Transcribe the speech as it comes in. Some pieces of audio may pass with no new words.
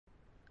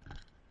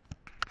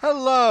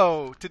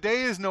Hello!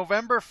 Today is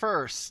November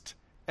 1st.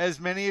 As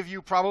many of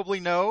you probably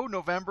know,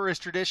 November is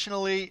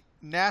traditionally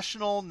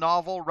National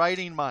Novel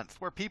Writing Month,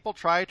 where people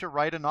try to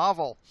write a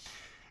novel.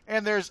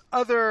 And there's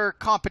other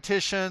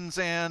competitions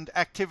and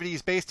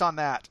activities based on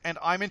that, and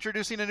I'm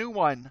introducing a new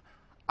one.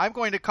 I'm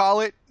going to call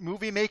it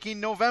Movie Making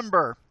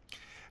November.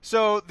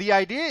 So the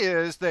idea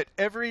is that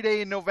every day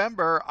in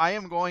November, I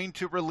am going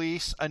to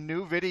release a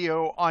new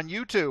video on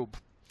YouTube.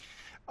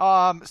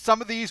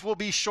 Some of these will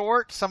be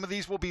short, some of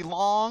these will be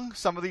long,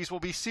 some of these will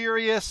be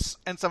serious,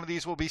 and some of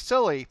these will be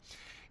silly.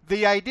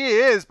 The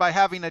idea is by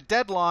having a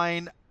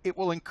deadline, it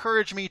will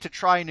encourage me to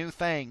try new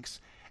things.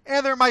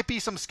 And there might be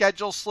some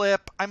schedule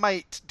slip. I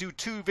might do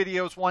 2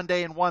 videos one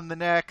day and 1 the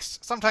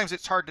next. Sometimes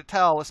it's hard to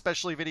tell,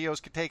 especially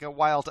videos could take a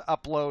while to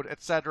upload,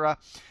 etc.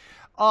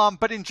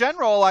 But in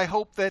general, I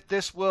hope that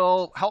this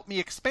will help me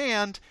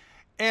expand.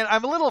 And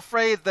I'm a little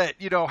afraid that,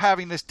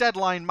 having this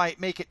deadline might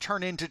make it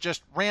turn into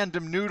just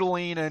random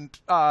noodling and,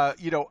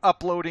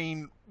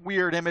 uploading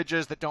weird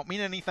images that don't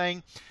mean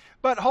anything.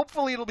 But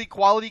hopefully it'll be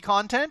quality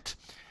content.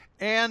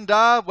 And,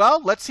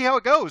 let's see how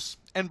it goes.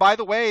 And by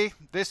the way,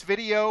 this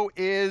video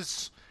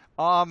is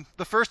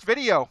the first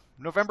video,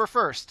 November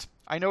 1st.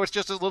 I know it's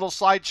just a little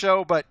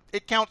slideshow, but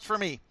it counts for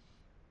me.